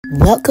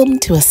Welcome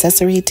to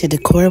Accessory to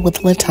Decor with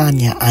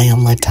Latanya. I am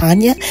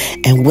Latanya,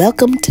 and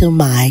welcome to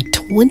my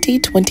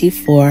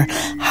 2024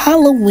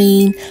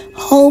 Halloween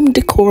Home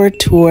Decor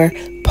Tour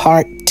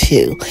Part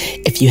 2.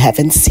 If you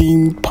haven't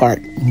seen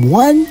Part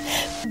 1,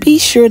 be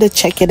sure to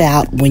check it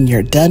out when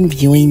you're done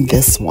viewing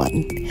this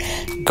one.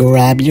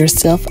 Grab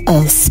yourself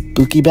a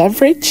spooky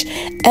beverage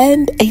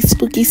and a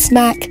spooky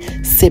snack.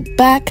 Sit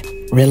back,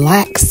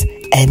 relax,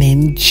 and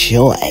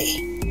enjoy.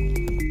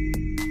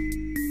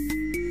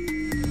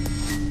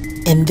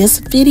 In this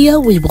video,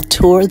 we will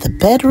tour the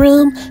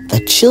bedroom,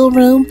 the chill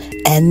room,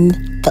 and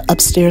the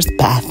upstairs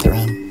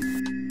bathroom.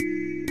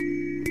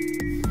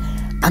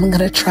 I'm going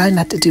to try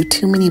not to do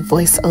too many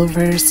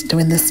voiceovers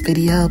during this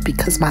video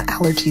because my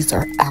allergies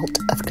are out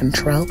of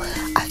control.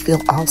 I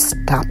feel all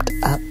stopped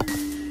up.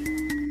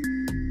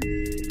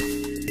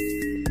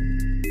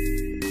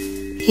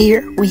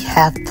 Here we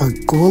have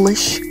the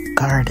ghoulish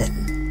garden.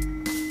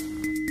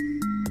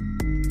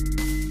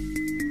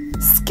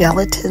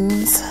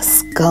 Skeletons,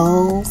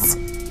 skulls,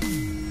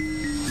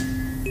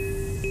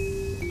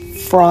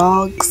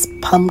 frogs,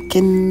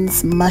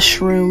 pumpkins,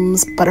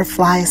 mushrooms,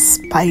 butterflies,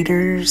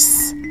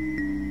 spiders,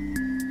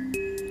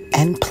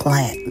 and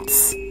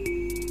plants.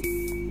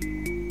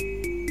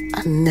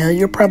 I know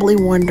you're probably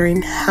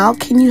wondering, how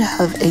can you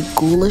have a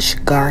ghoulish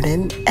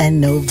garden and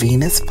no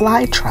Venus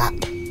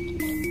flytrap?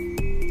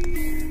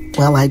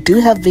 Well, I do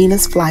have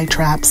Venus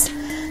flytraps,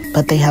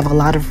 but they have a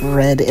lot of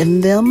red in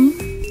them.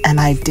 And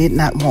I did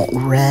not want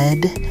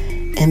red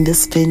in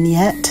this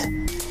vignette.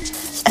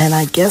 And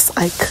I guess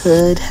I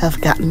could have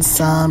gotten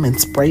some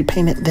and spray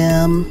painted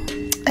them.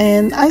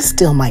 And I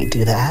still might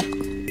do that.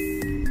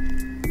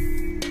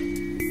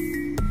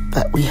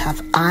 But we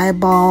have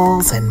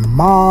eyeballs and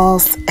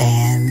moths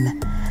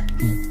and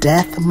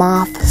death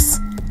moths.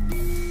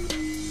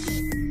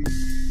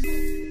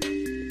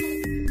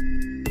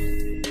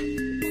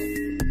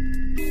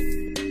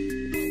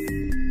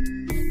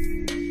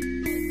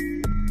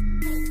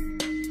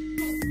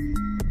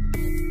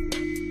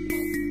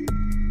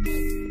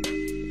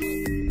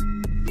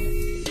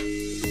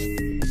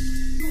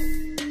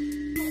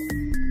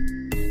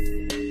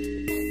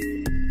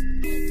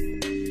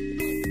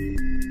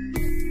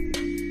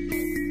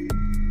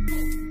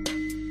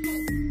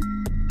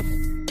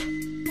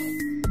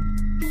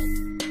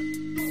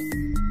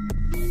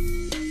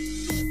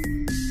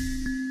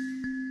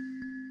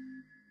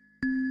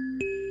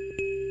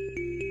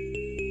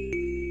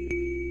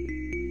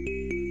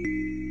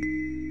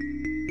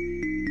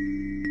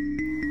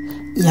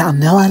 Y'all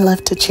know I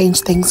love to change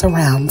things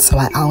around, so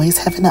I always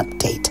have an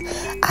update.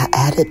 I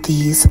added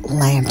these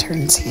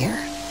lanterns here.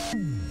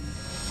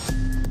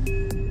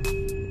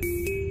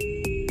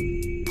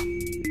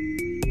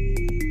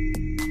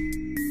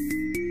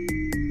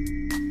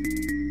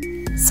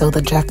 So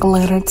the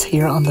jack-o'-lantern's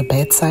here on the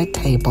bedside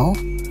table.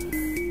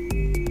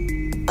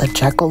 The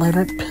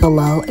jack-o'-lantern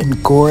pillow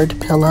and gourd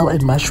pillow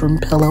and mushroom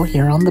pillow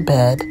here on the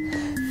bed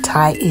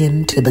tie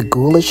into the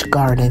ghoulish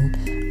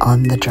garden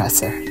on the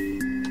dresser.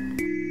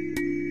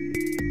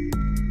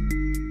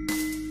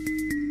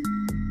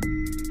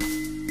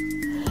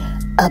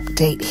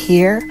 Update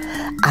here,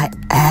 I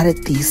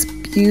added these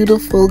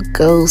beautiful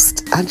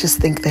ghosts. I just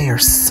think they are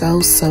so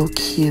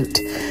cute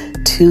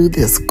to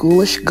this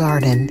ghoulish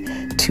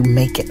garden to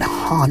make it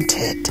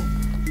haunted.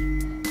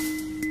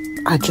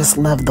 I just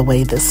love the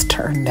way this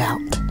turned out.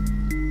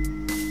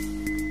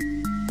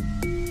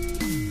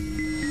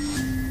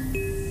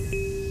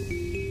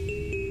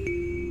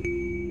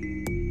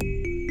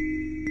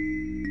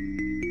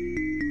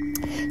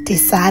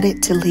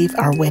 Decided to leave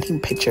our wedding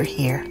picture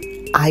here.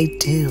 I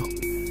do.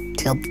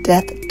 Till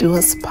death do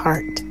us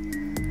part,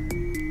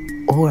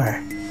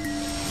 or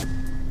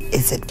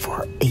is it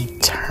for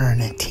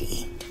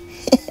eternity?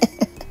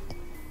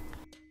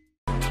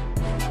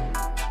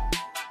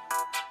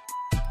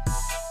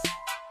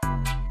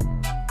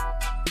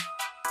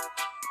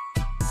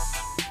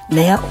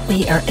 Now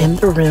we are in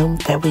the room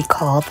that we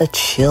call the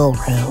chill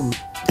room.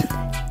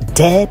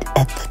 Dead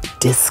at the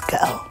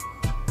disco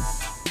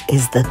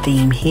is the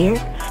theme here.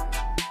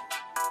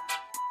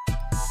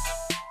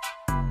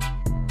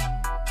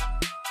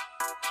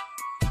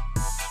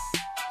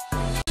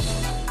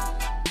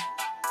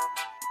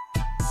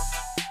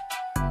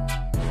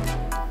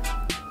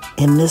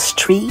 In this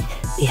tree,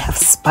 we have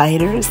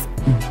spiders,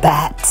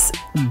 bats,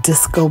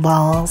 disco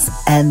balls,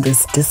 and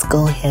this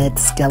disco head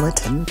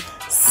skeleton,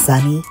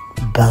 Sonny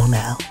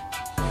Bono.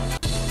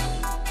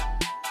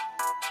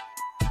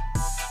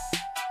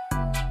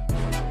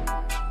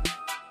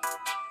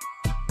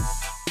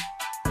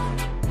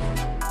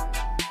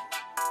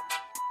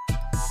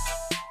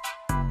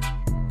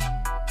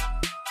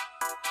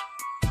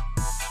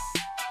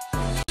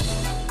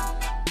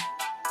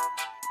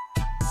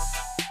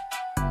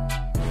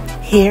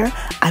 Here,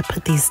 I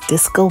put these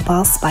disco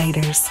ball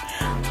spiders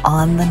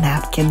on the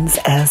napkins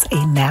as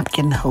a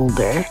napkin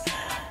holder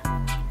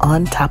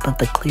on top of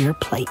the clear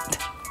plate.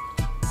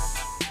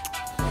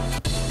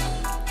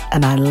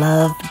 And I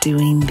love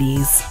doing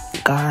these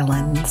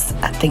garlands.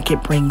 I think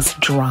it brings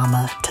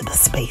drama to the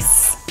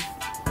space.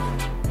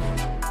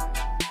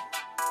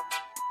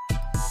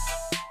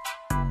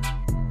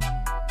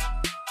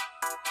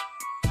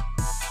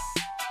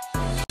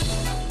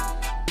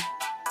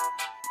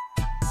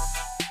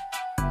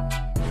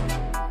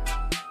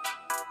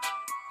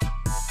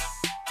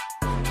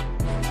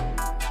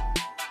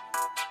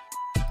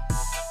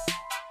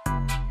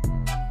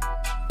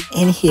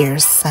 And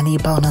here's Sunny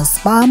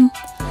Bono's mom,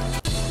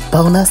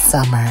 Bona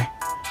Summer,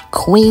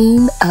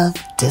 Queen of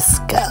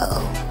Disco,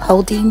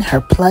 holding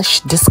her plush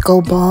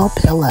disco ball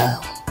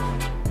pillow.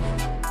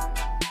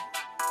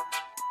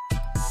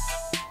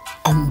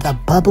 And the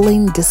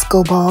bubbling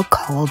disco ball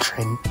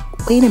cauldron.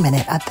 Wait a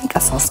minute, I think I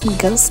saw some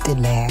ghosts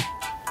in there.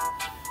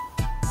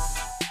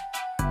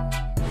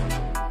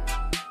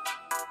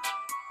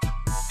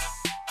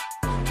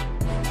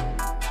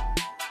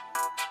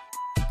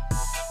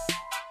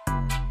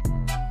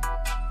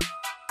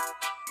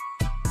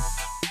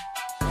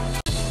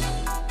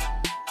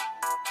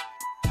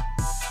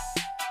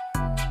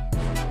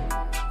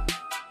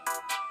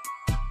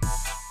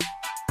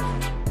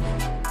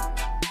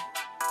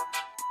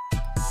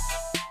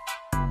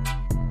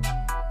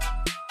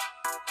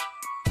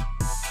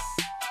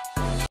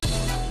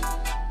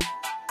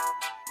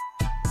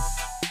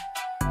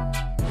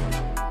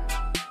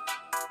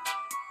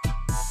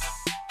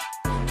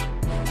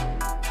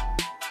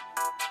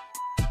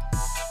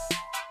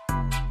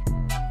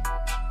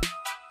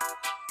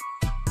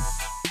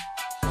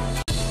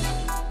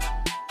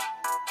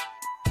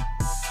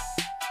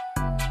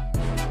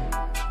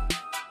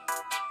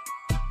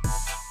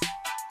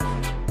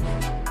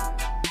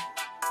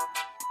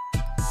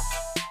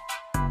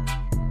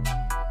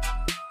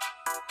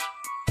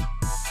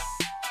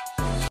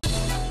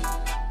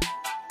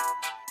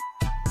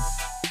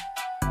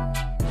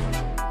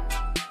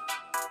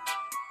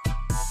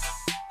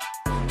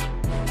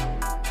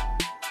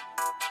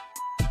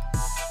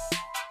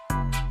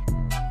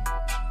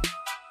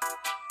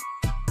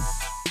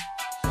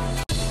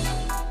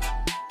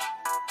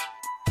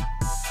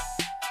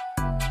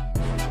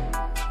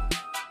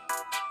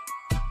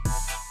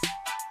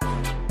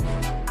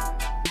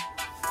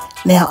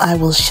 Now I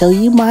will show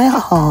you my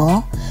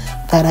haul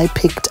that I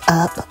picked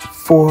up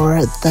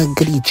for the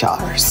goodie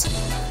jars.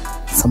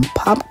 Some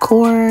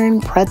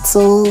popcorn,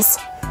 pretzels,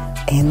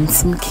 and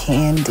some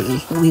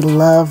candy. We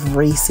love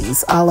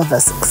Reese's, all of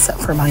us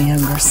except for my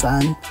younger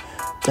son.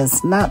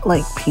 Does not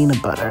like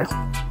peanut butter.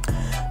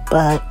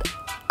 But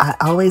I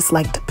always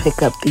like to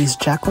pick up these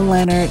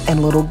jack-o'-lantern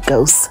and little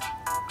ghost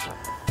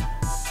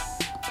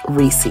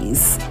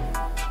Reese's.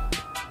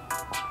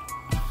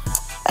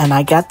 And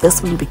I got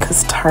this one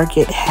because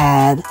Target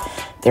had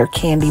their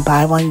candy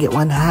buy one, get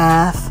one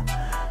half.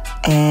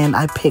 And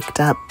I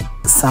picked up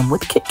some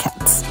with Kit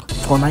Kats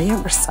for my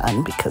younger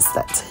son because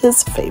that's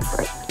his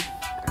favorite.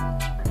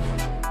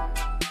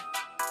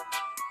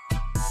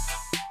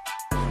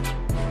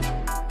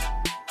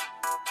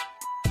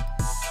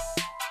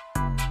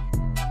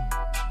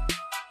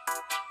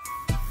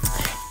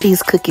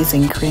 These cookies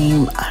and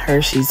cream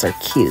Hershey's are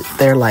cute.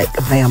 They're like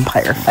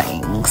vampire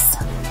fangs.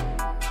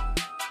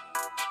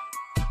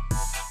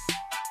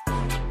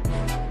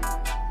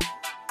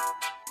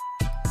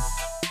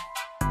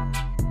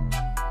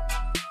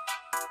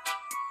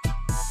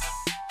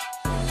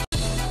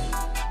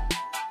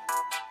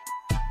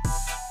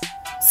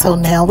 So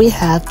now we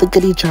have the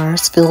goodie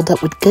jars filled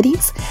up with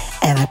goodies,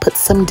 and I put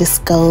some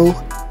disco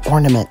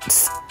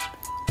ornaments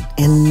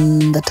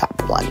in the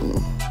top one.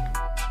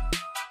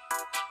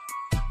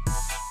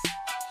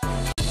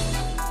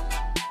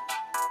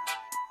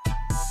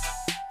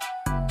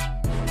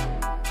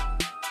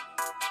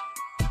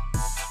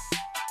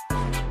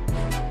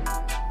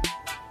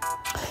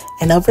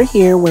 And over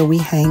here where we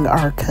hang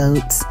our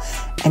coats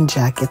and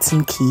jackets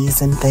and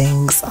keys and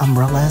things,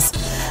 umbrellas,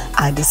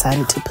 I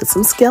decided to put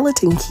some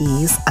skeleton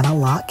keys and a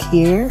lock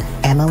here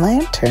and a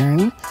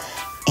lantern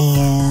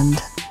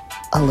and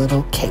a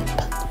little cape.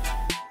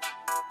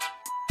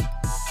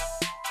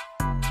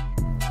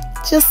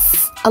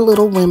 Just a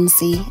little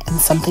whimsy and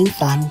something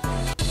fun.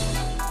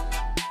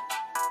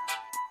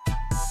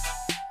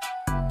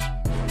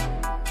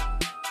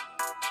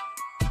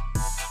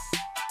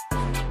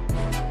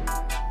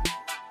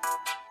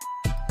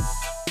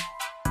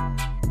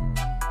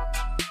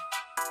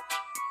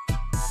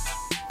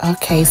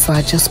 Okay, so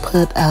I just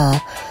put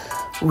a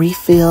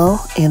refill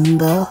in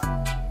the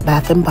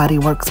Bath & Body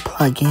Works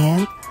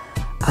plug-in.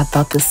 I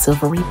thought the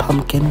silvery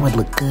pumpkin would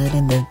look good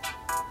in the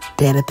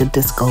Dead at the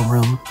Disco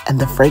room. And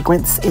the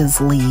fragrance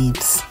is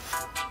Leaves.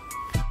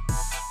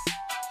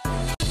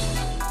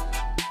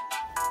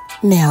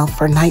 Now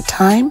for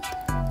nighttime,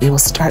 we will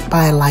start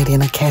by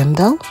lighting a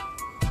candle.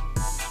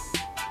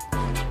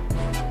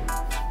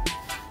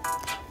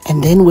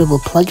 And then we will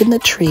plug in the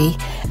tree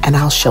and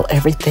I'll show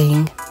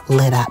everything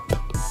lit up.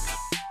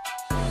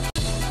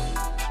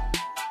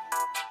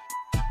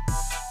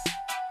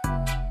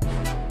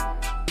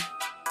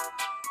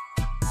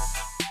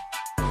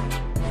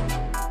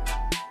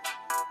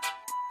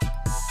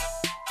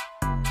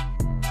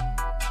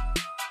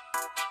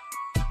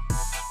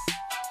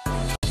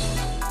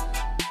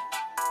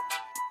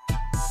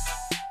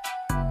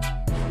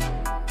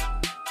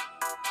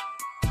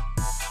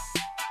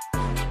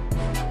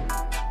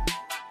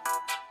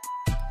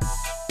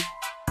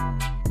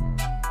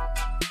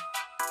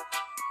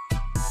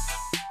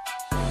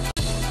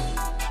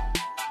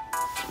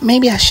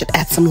 Maybe I should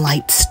add some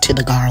lights to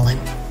the garland.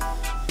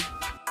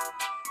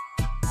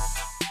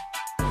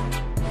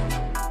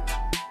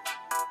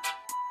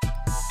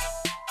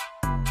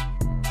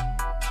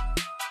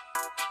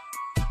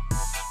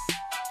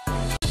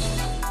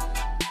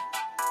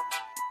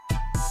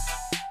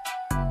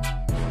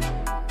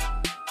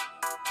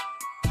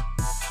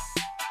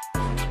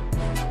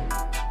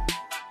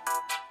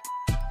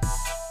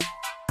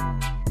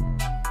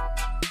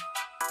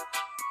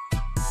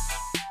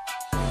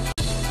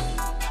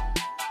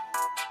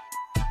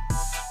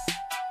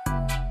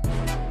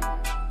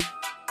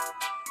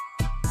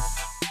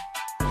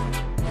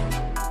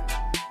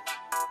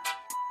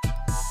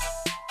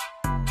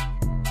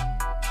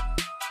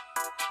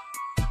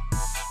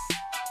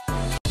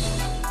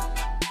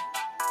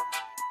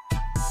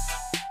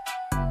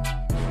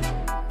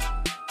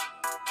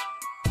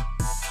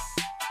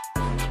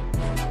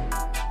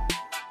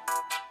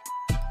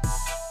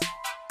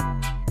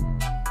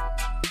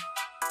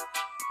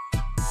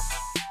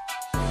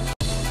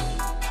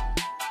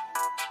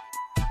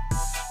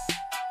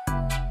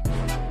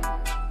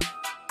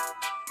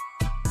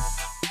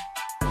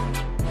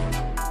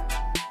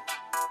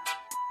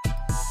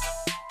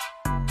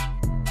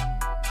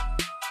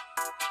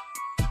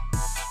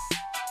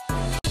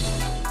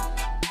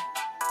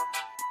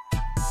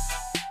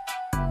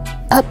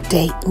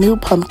 Update, new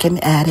pumpkin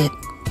added.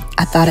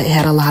 I thought it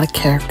had a lot of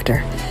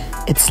character.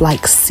 It's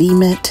like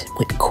cement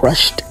with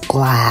crushed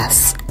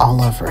glass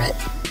all over it.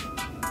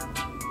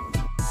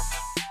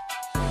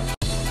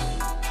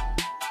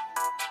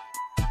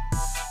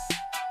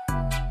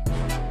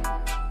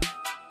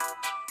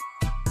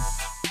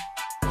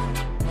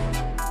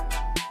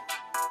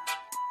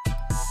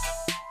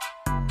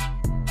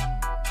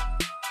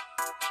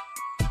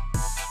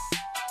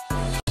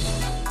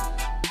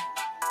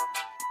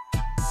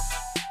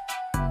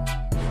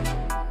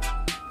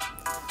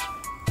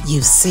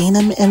 You've seen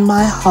him in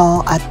my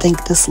haul. I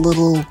think this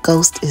little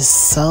ghost is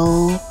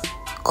so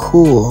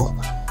cool.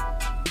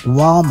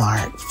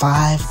 Walmart,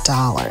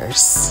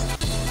 $5.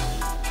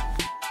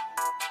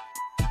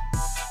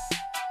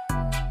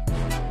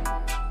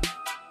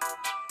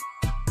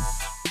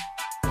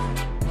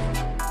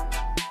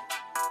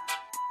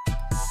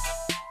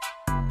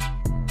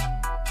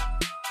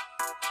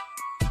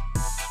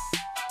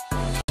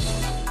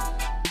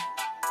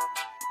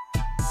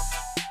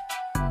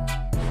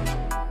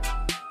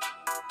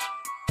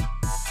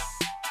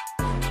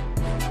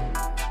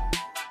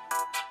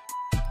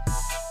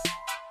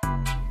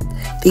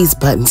 These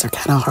buttons are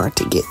kind of hard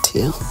to get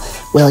to.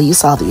 Well, you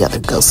saw the other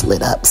ghost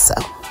lit up, so.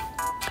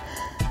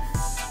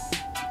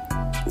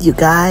 You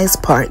guys,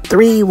 part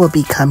 3 will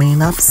be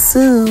coming up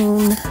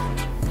soon.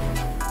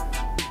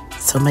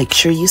 So make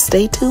sure you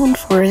stay tuned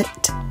for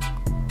it.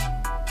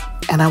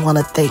 And I want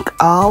to thank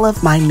all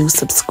of my new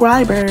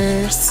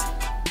subscribers.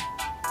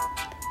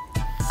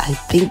 I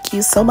thank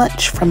you so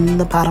much from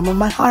the bottom of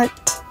my heart.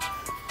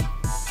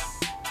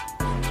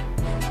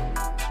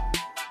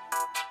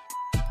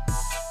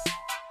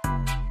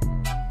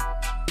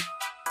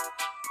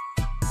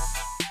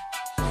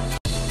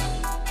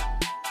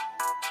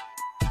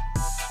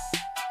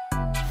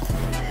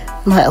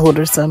 My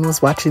older son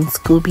was watching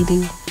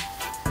Scooby-Doo.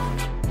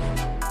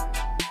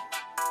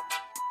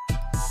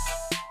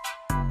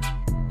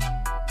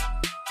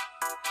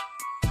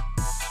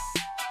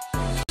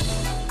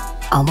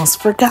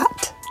 Almost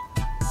forgot.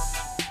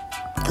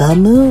 The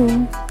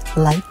moon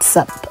lights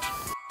up.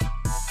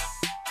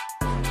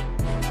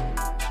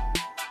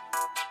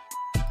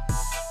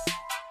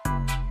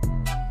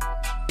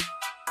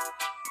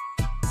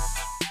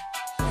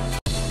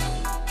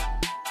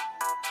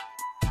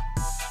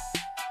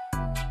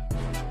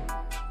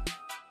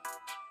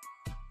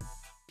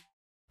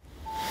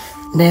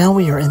 Now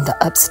we are in the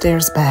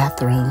upstairs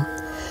bathroom.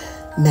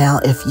 Now,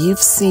 if you've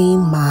seen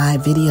my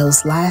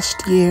videos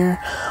last year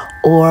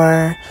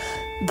or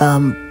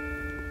the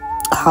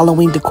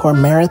Halloween decor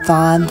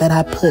marathon that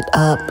I put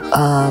up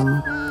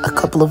a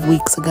couple of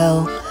weeks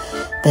ago,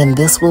 then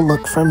this will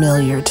look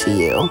familiar to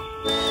you.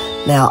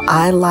 Now,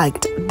 I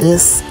liked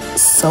this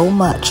so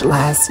much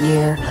last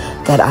year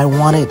that I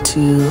wanted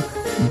to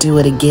do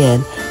it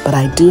again, but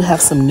I do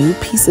have some new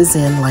pieces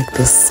in, like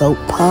this soap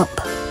pump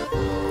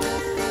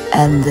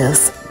and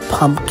this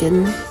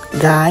pumpkin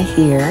guy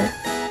here.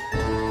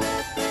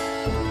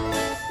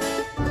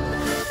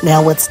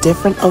 Now what's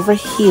different over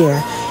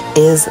here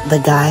is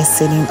the guy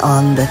sitting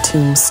on the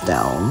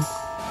tombstone.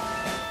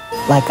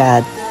 Like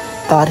I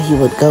thought he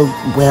would go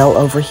well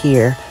over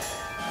here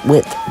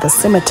with the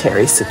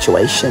cemetery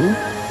situation,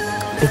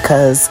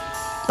 because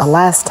the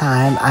last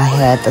time I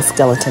had the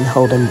skeleton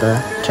holding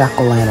the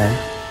jack-o'-lantern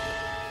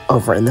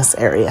over in this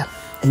area.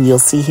 And you'll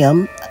see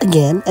him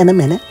again in a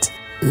minute.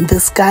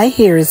 This guy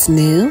here is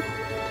new.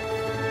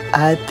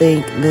 I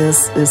think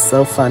this is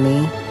so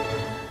funny.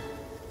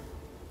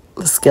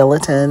 The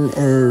skeleton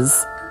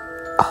is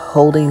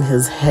holding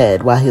his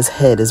head while his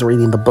head is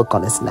reading the book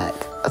on his neck.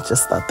 I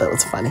just thought that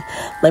was funny.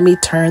 Let me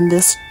turn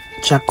this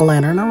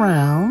jack-o'-lantern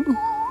around.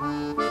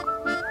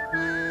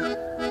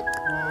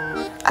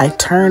 I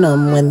turn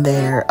them when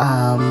they're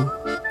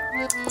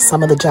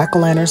some of the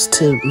jack-o'-lanterns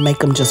to make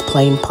them just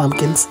plain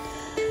pumpkins.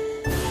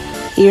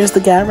 Here's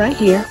the guy right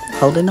here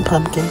holding the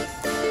pumpkin.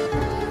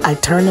 I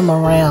turn them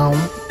around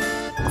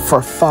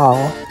for fall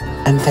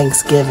and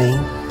Thanksgiving,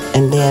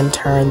 and then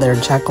turn their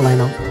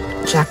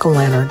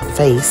jack-o'-lantern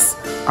face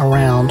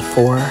around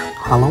for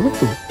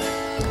Halloween.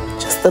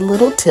 Just a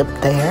little tip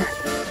there.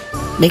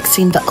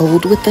 Mixing the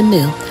old with the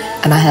new.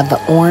 And I have the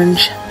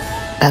orange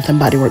Bath &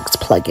 Body Works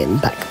plug-in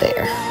back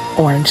there.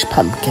 Orange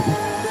pumpkin.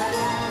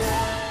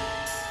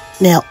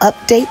 Now,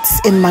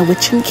 updates in my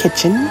witching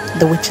kitchen,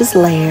 the witch's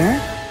lair.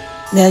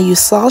 Now, you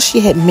saw she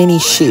had many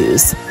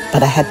shoes,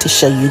 but I had to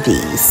show you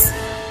these.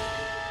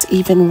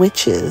 Even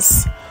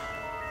witches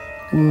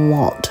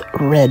want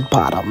red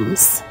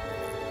bottoms.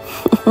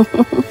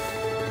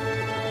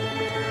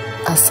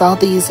 I saw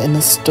these in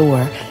the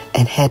store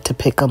and had to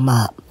pick them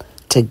up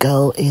to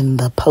go in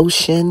the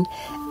potion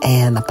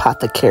and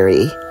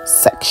apothecary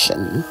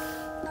section.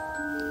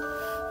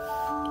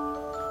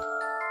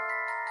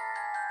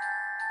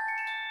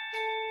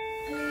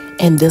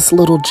 In this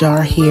little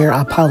jar here,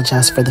 I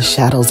apologize for the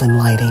shadows and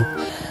lighting.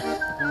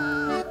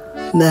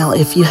 Now,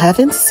 if you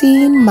haven't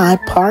seen my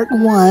part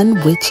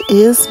 1, which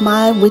is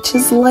my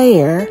witch's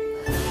lair,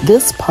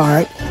 this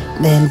part,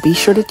 then be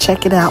sure to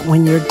check it out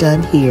when you're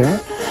done here.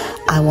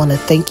 I want to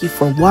thank you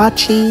for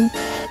watching.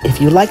 If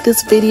you like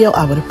this video,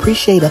 I would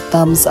appreciate a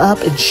thumbs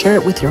up and share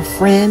it with your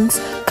friends.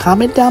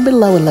 Comment down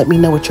below and let me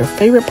know what your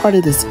favorite part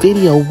of this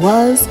video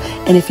was.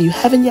 And if you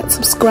haven't yet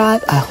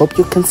subscribed, I hope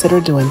you'll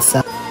consider doing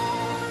so.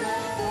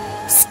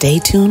 Stay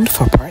tuned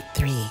for part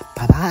 3.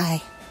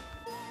 Bye-bye.